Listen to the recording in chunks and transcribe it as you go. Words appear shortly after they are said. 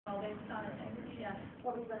Yeah.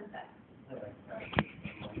 What were you going to say?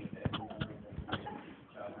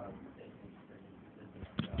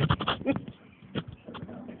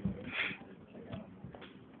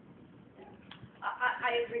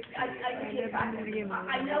 I agree.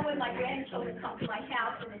 I know when my grandchildren come to my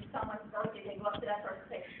house and it's someone's birthday, they go up to that person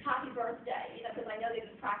and say, "Happy birthday," because I know they've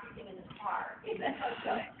been practicing in the car. So,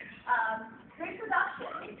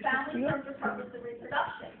 reproduction. Family serves the purpose of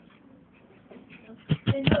reproduction.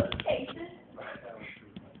 In most cases,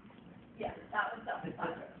 yes, that was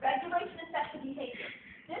self-explanatory. Regulation of sexual behavior.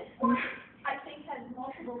 This one, I think, has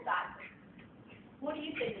multiple factors. What do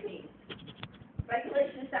you think it means?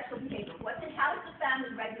 Regulation of sexual behavior. How does the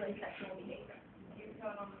family regulate sexual behavior? You're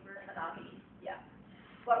taught on the birds. Yeah.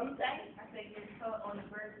 What were you saying? I said you're taught on the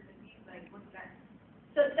birds and the bees, like, what's that?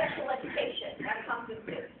 So sexual education, that comes with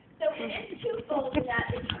it. So it is twofold in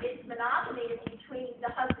that it's monogamy is between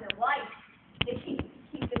the husband and wife to keep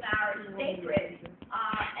the marriage sacred,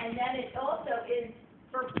 and then it also is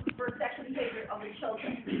for sexual behavior of the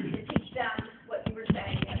children to teach them what you were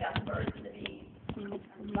saying about the birds and the bees.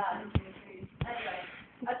 Anyway,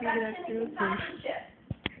 affection and companionship.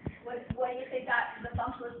 What do you think that the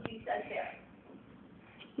functionalist view says there?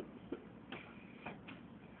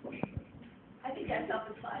 I think that's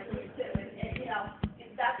self-explanatory too, and you know,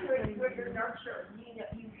 that's where you're nurtured. You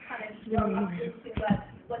kind of grow up into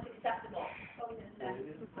what's acceptable. What was it say? A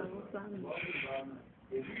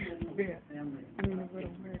mí no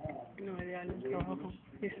fueron muertos, no me dieron un trabajo,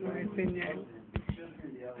 eso me enseñaron.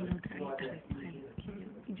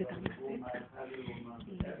 Y yo tan maceta,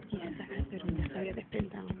 y esa cacerola se había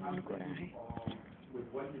despertado con un coraje.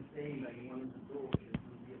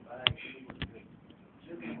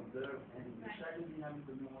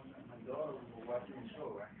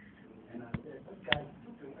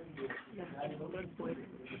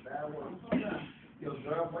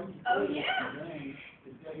 Oh, yeah.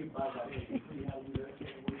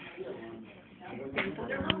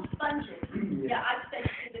 They're little sponges. Yeah, I've said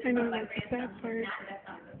this to my grandson. That's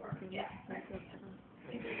not good work. Yeah.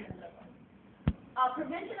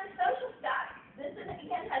 Prevention of social status. This is,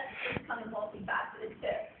 again, has become multifaceted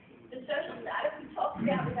too. The social status we talked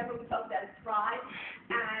about, remember we talked about thrive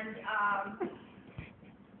and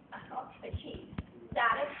achieve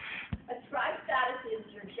status. A thrive status is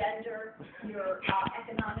your gender, your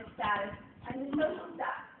economic status, and your social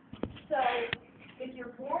status. So if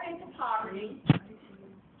you're born into poverty,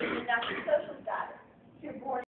 then that's your social